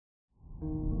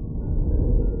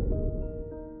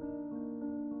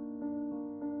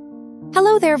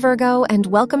Hello there, Virgo, and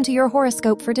welcome to your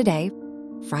horoscope for today,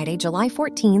 Friday, July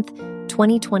 14th,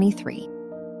 2023.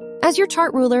 As your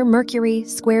chart ruler, Mercury,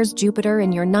 squares Jupiter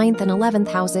in your 9th and 11th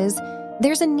houses,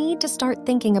 there's a need to start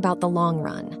thinking about the long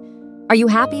run. Are you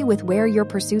happy with where your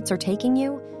pursuits are taking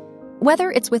you? Whether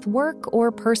it's with work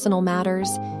or personal matters,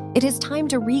 it is time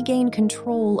to regain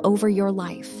control over your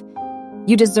life.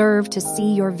 You deserve to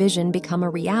see your vision become a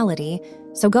reality,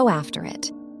 so go after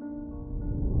it.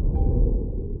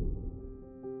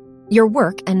 Your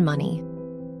work and money.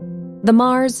 The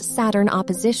Mars-Saturn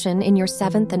opposition in your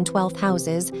 7th and 12th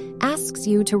houses asks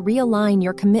you to realign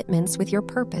your commitments with your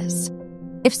purpose.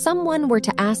 If someone were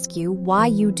to ask you why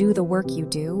you do the work you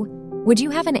do, would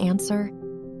you have an answer?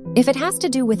 If it has to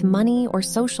do with money or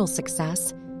social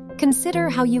success, consider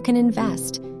how you can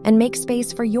invest and make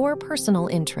space for your personal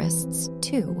interests,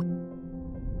 too.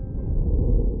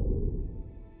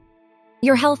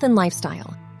 Your health and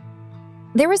lifestyle.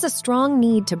 There is a strong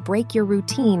need to break your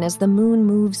routine as the moon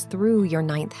moves through your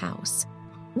 9th house.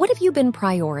 What have you been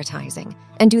prioritizing,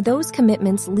 and do those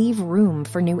commitments leave room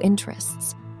for new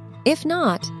interests? If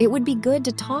not, it would be good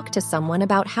to talk to someone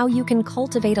about how you can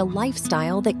cultivate a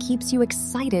lifestyle that keeps you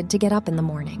excited to get up in the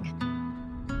morning.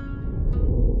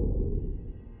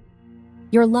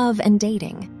 Your love and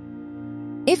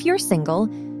dating. If you're single,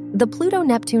 the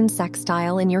Pluto-Neptune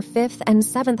sextile in your 5th and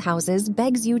 7th houses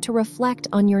begs you to reflect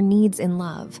on your needs in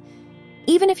love.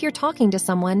 Even if you're talking to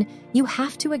someone, you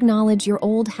have to acknowledge your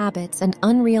old habits and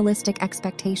unrealistic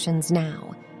expectations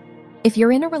now. If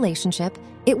you're in a relationship,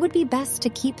 it would be best to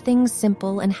keep things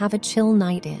simple and have a chill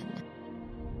night in.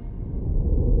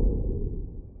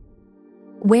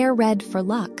 Wear red for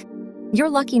luck. Your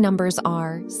lucky numbers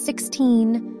are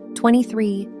 16,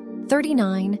 23,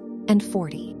 39, and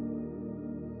 40.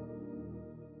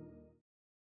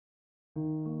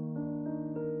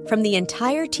 From the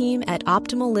entire team at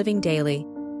Optimal Living Daily,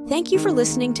 thank you for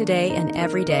listening today and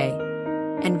every day.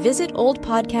 And visit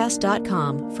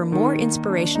oldpodcast.com for more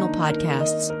inspirational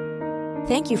podcasts.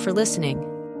 Thank you for listening.